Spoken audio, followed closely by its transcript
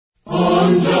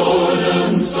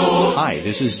Hi,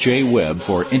 this is Jay Webb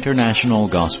for International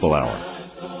Gospel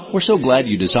Hour. We're so glad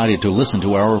you decided to listen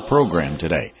to our program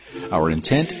today. Our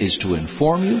intent is to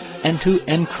inform you and to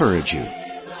encourage you.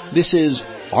 This is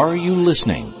Are You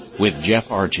Listening? With Jeff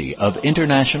Archie of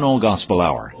International Gospel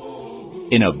Hour.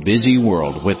 In a busy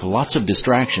world with lots of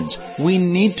distractions, we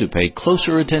need to pay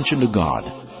closer attention to God.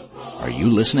 Are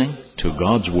you listening to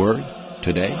God's Word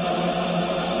today?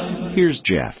 Here's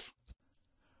Jeff.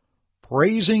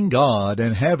 Praising God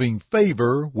and having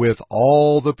favor with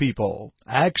all the people.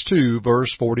 Acts 2,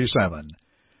 verse 47.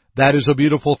 That is a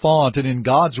beautiful thought, and in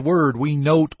God's Word we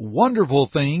note wonderful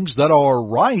things that are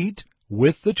right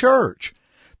with the church.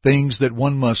 Things that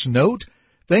one must note,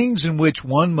 things in which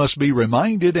one must be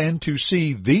reminded, and to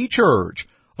see the church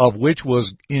of which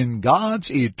was in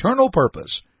God's eternal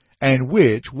purpose, and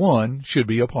which one should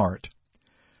be a part.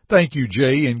 Thank you,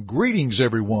 Jay, and greetings,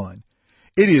 everyone.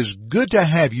 It is good to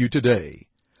have you today.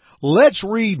 Let's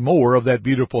read more of that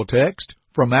beautiful text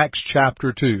from Acts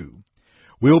chapter 2.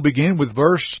 We'll begin with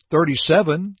verse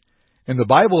 37, and the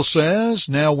Bible says,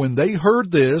 Now when they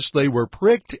heard this, they were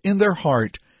pricked in their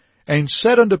heart, and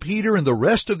said unto Peter and the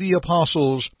rest of the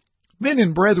apostles, Men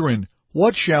and brethren,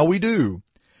 what shall we do?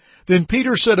 Then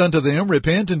Peter said unto them,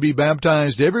 Repent and be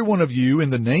baptized every one of you in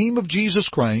the name of Jesus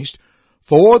Christ,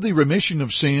 for the remission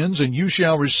of sins, and you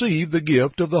shall receive the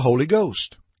gift of the Holy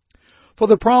Ghost. For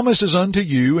the promise is unto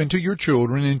you and to your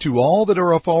children and to all that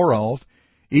are afar off,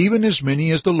 even as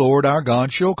many as the Lord our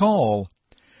God shall call.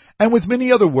 And with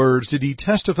many other words did he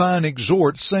testify and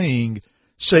exhort, saying,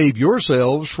 Save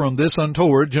yourselves from this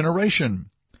untoward generation.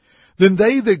 Then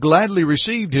they that gladly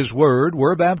received his word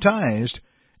were baptized,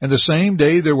 and the same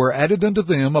day there were added unto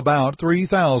them about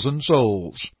 3,000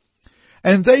 souls.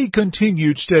 And they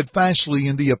continued steadfastly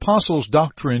in the apostles'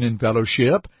 doctrine and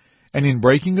fellowship, and in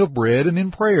breaking of bread and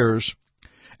in prayers.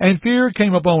 And fear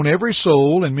came upon every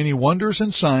soul, and many wonders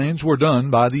and signs were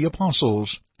done by the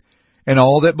apostles. And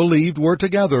all that believed were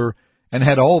together, and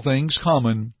had all things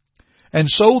common, and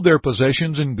sold their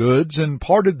possessions and goods, and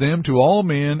parted them to all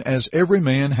men as every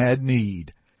man had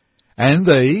need. And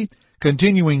they,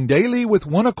 continuing daily with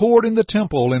one accord in the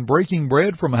temple, and breaking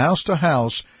bread from house to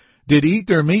house, did eat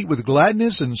their meat with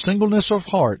gladness and singleness of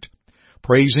heart,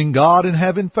 praising God and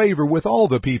having favor with all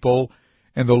the people.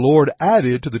 And the Lord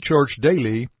added to the church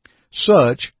daily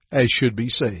such as should be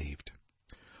saved.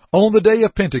 On the day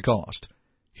of Pentecost,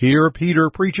 here Peter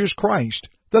preaches Christ,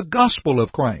 the gospel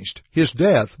of Christ, his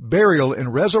death, burial,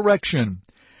 and resurrection.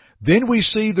 Then we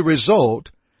see the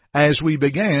result as we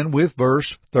began with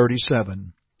verse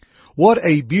 37. What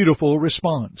a beautiful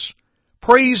response.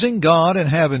 Praising God and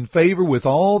having favor with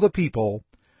all the people.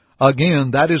 Again,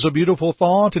 that is a beautiful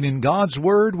thought, and in God's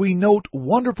Word we note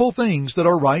wonderful things that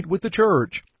are right with the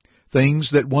church. Things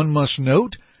that one must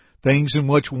note, things in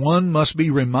which one must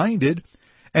be reminded,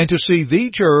 and to see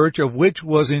the church of which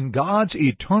was in God's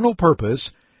eternal purpose,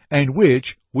 and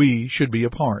which we should be a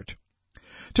part.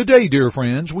 Today, dear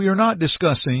friends, we are not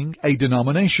discussing a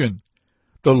denomination.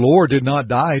 The Lord did not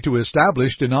die to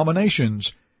establish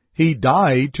denominations. He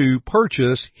died to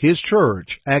purchase His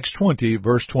church, Acts 20,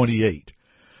 verse 28.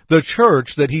 The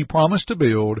church that He promised to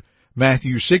build,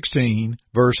 Matthew 16,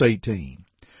 verse 18.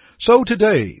 So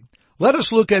today, let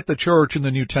us look at the church in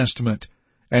the New Testament,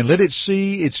 and let it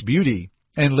see its beauty,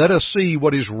 and let us see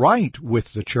what is right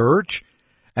with the church,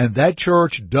 and that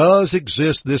church does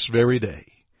exist this very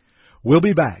day. We'll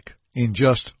be back in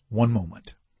just one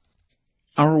moment.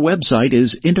 Our website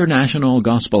is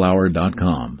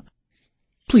internationalgospelhour.com.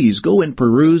 Please go and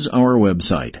peruse our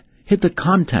website. Hit the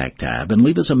Contact tab and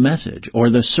leave us a message, or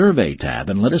the Survey tab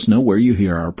and let us know where you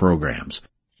hear our programs.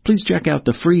 Please check out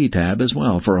the Free tab as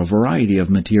well for a variety of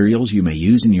materials you may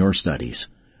use in your studies.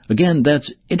 Again,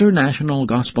 that's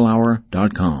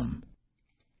internationalgospelhour.com.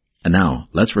 And now,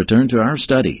 let's return to our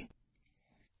study.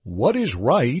 What is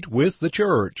right with the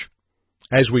church?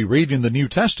 As we read in the New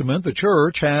Testament, the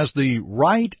church has the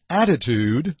right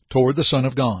attitude toward the Son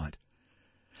of God.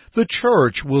 The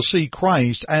church will see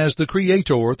Christ as the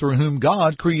Creator through whom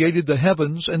God created the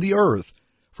heavens and the earth,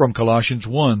 from Colossians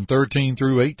 1:13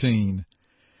 through 18.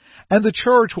 And the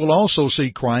church will also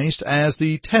see Christ as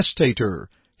the Testator,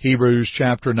 Hebrews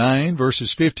chapter 9,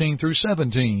 verses 15 through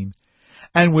 17.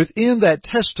 And within that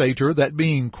Testator, that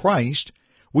being Christ,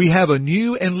 we have a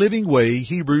new and living way,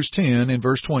 Hebrews 10 and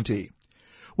verse 20.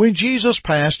 When Jesus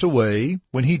passed away,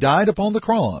 when He died upon the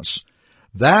cross,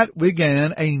 that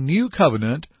began a new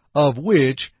covenant of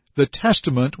which the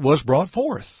testament was brought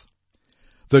forth.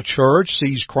 The church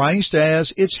sees Christ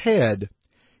as its head.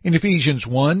 In Ephesians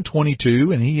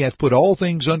 1:22, and He hath put all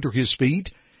things under His feet,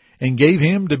 and gave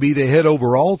Him to be the head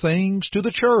over all things to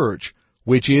the church,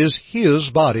 which is His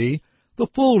body, the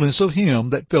fullness of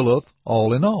Him that filleth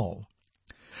all in all.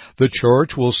 The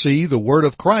church will see the word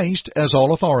of Christ as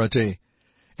all authority.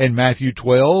 In Matthew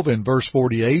 12 and verse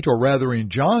 48, or rather in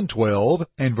John 12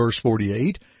 and verse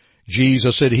 48,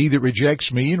 Jesus said, He that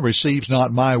rejects me and receives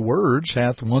not my words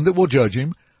hath one that will judge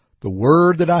him. The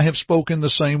word that I have spoken, the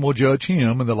same will judge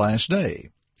him in the last day.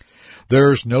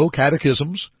 There's no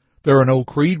catechisms, there are no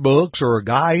creed books or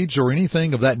guides or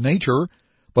anything of that nature,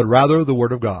 but rather the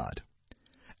Word of God.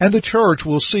 And the church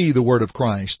will see the Word of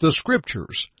Christ, the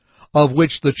Scriptures, of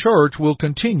which the church will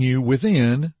continue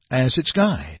within as its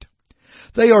guide.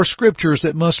 They are Scriptures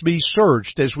that must be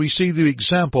searched, as we see the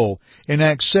example in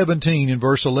Acts 17 and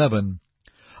verse 11,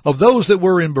 of those that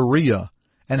were in Berea,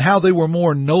 and how they were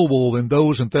more noble than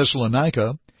those in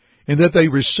Thessalonica, in that they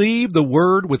received the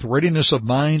Word with readiness of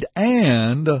mind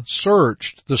and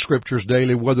searched the Scriptures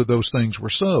daily whether those things were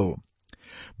so.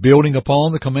 Building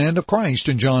upon the command of Christ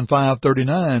in John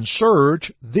 5:39,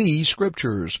 search the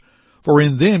Scriptures, for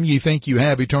in them ye think you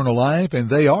have eternal life, and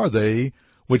they are they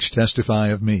which testify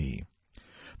of me.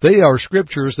 They are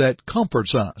Scriptures that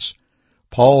comforts us.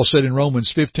 Paul said in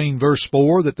Romans 15 verse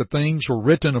 4 that the things were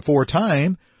written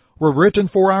aforetime were written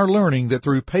for our learning, that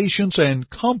through patience and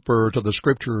comfort of the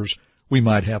Scriptures we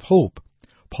might have hope.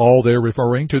 Paul there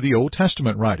referring to the Old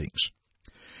Testament writings.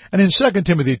 And in 2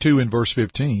 Timothy 2 and verse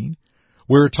 15,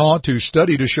 we're taught to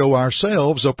study to show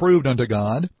ourselves approved unto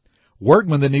God,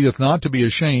 workmen that needeth not to be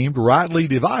ashamed, rightly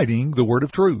dividing the word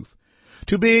of truth,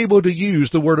 to be able to use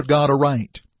the word of God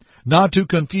aright, not to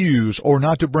confuse or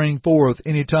not to bring forth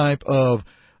any type of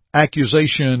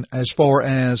accusation as far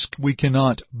as we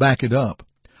cannot back it up,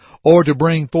 or to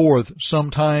bring forth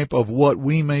some type of what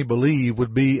we may believe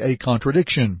would be a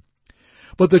contradiction.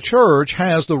 But the church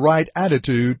has the right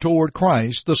attitude toward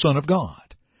Christ, the Son of God,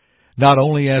 not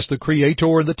only as the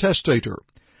Creator and the Testator,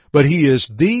 but He is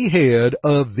the head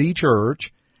of the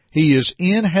church. He is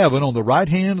in heaven on the right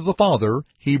hand of the Father,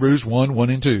 Hebrews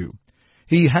 1:1 and 2.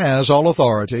 He has all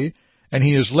authority, and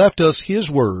He has left us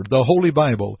His Word, the Holy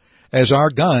Bible, as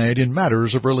our guide in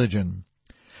matters of religion.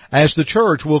 As the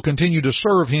church will continue to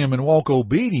serve Him and walk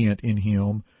obedient in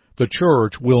Him, the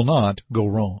church will not go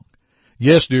wrong.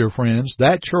 Yes, dear friends,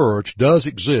 that church does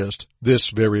exist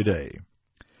this very day.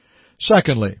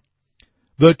 Secondly,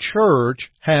 the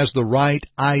church has the right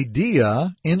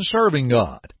idea in serving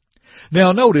God.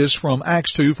 Now notice from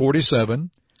Acts 2:47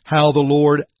 how the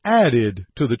Lord added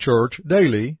to the church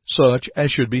daily such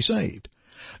as should be saved.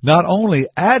 Not only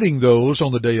adding those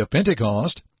on the day of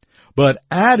Pentecost, but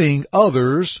adding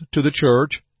others to the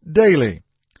church daily.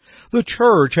 The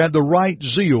church had the right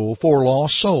zeal for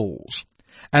lost souls,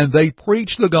 and they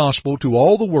preached the gospel to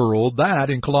all the world, that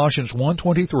in Colossians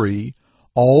 1:23,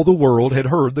 all the world had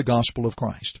heard the gospel of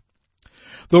Christ.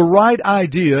 The right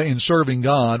idea in serving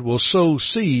God will sow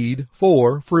seed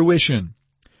for fruition.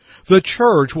 The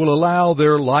church will allow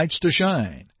their lights to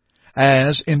shine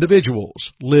as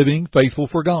individuals living faithful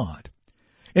for God.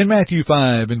 In Matthew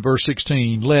 5 and verse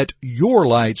 16, let your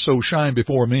light so shine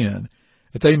before men,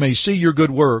 that they may see your good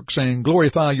works and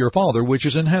glorify your Father which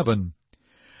is in heaven.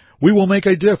 We will make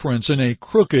a difference in a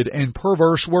crooked and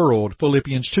perverse world,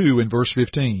 Philippians 2 and verse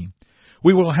 15.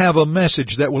 We will have a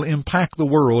message that will impact the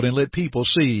world and let people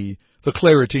see the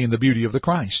clarity and the beauty of the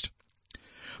Christ.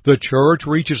 The church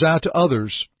reaches out to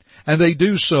others, and they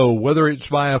do so whether it's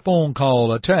by a phone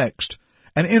call, a text,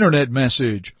 an internet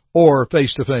message, or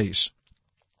face-to-face.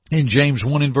 In James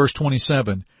 1 and verse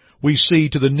 27, we see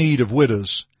to the need of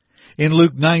widows. In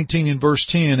Luke 19 and verse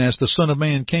 10, as the Son of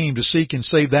Man came to seek and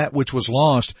save that which was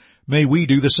lost, may we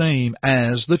do the same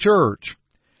as the church.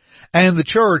 And the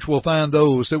church will find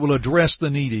those that will address the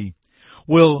needy,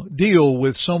 will deal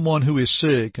with someone who is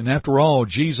sick. And after all,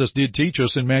 Jesus did teach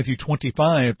us in Matthew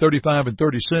 25:35 and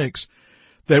 36,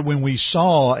 that when we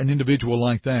saw an individual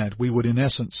like that, we would in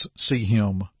essence see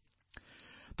him.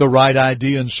 The right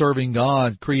idea in serving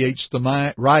God creates the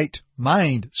right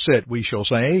mindset, we shall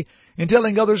say, in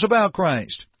telling others about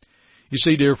Christ. You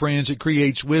see, dear friends, it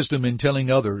creates wisdom in telling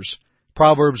others.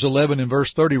 Proverbs 11 and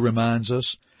verse 30 reminds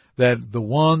us that the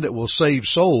one that will save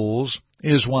souls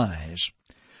is wise.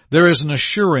 There is an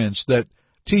assurance that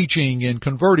teaching and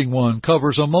converting one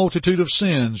covers a multitude of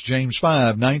sins, James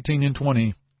 5:19 and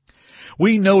 20.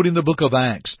 We note in the book of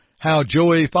Acts how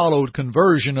joy followed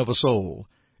conversion of a soul.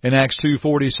 In Acts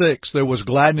 2:46, there was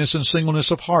gladness and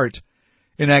singleness of heart.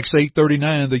 In Acts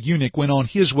 8:39, the eunuch went on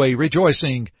his way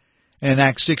rejoicing. And in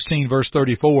Acts 16 verse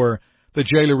 34, the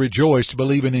jailer rejoiced,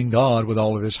 believing in God with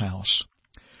all of his house.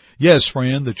 Yes,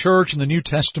 friend, the church in the New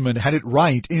Testament had it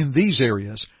right in these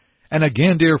areas. And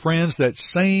again, dear friends, that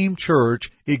same church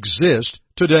exists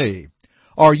today.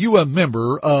 Are you a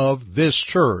member of this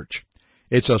church?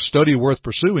 It's a study worth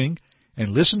pursuing,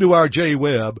 and listen to our J.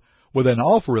 Webb with an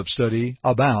offer of study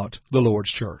about the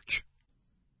Lord's Church.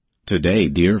 Today,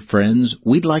 dear friends,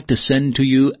 we'd like to send to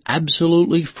you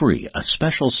absolutely free a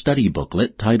special study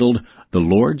booklet titled The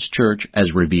Lord's Church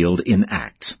as Revealed in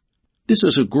Acts. This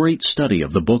is a great study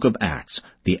of the book of Acts,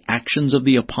 the actions of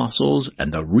the apostles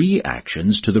and the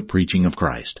reactions to the preaching of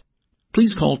Christ.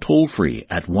 Please call toll-free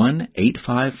at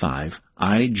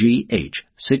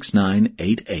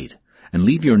 1-855-IGH-6988 and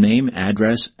leave your name,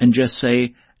 address, and just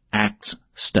say, Acts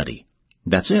Study.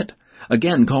 That's it.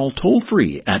 Again, call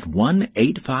toll-free at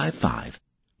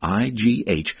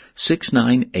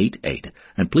 1-855-IGH-6988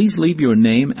 and please leave your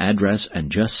name, address,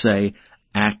 and just say,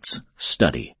 Acts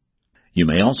Study. You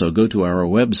may also go to our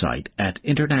website at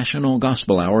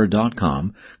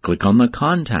internationalgospelhour.com, click on the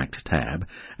Contact tab,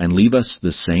 and leave us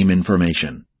the same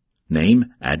information.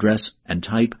 Name, address, and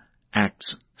type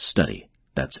Acts Study.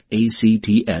 That's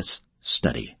ACTS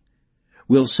Study.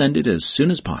 We'll send it as soon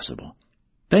as possible.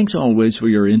 Thanks always for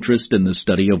your interest in the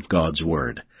study of God's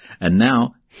Word. And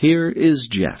now, here is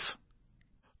Jeff.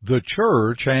 The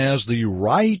church has the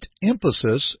right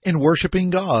emphasis in worshiping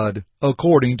God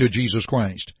according to Jesus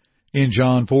Christ. In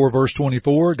John 4, verse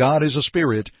 24, God is a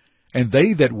spirit, and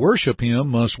they that worship Him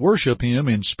must worship Him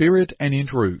in spirit and in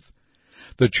truth.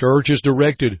 The church is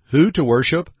directed who to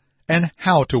worship and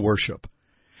how to worship.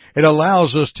 It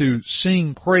allows us to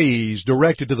sing praise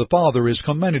directed to the Father as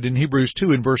commended in Hebrews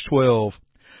 2 and verse 12,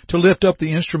 to lift up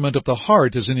the instrument of the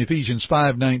heart as in Ephesians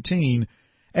 5:19,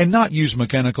 and not use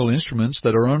mechanical instruments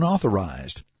that are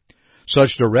unauthorized.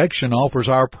 Such direction offers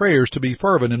our prayers to be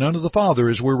fervent and unto the Father,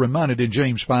 as we're reminded in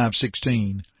James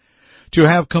 5:16. To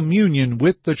have communion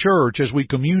with the church as we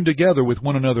commune together with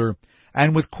one another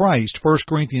and with Christ, 1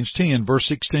 Corinthians 10, verse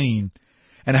 16.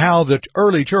 And how the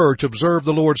early church observed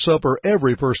the Lord's Supper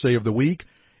every first day of the week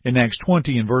in Acts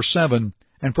 20 and verse 7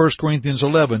 and 1 Corinthians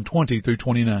 11, 20 through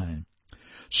 29.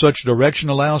 Such direction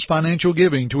allows financial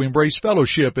giving to embrace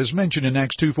fellowship as mentioned in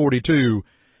Acts 2:42,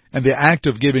 and the act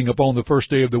of giving upon the first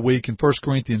day of the week in 1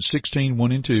 Corinthians 16,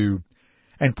 1 and 2,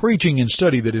 and preaching and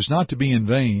study that is not to be in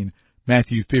vain,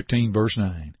 Matthew 15, verse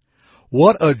 9.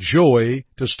 What a joy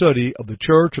to study of the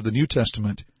Church of the New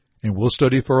Testament, and we'll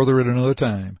study further at another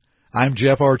time. I'm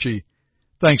Jeff Archie.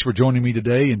 Thanks for joining me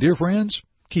today, and dear friends,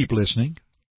 keep listening.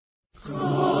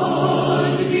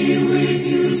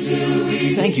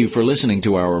 Thank you for listening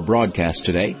to our broadcast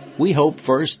today. We hope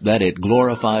first that it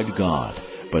glorified God,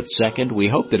 but second, we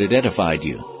hope that it edified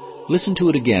you. Listen to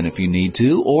it again if you need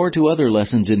to, or to other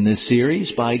lessons in this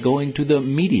series by going to the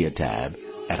Media tab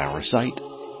at our site,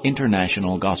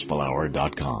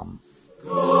 internationalgospelhour.com.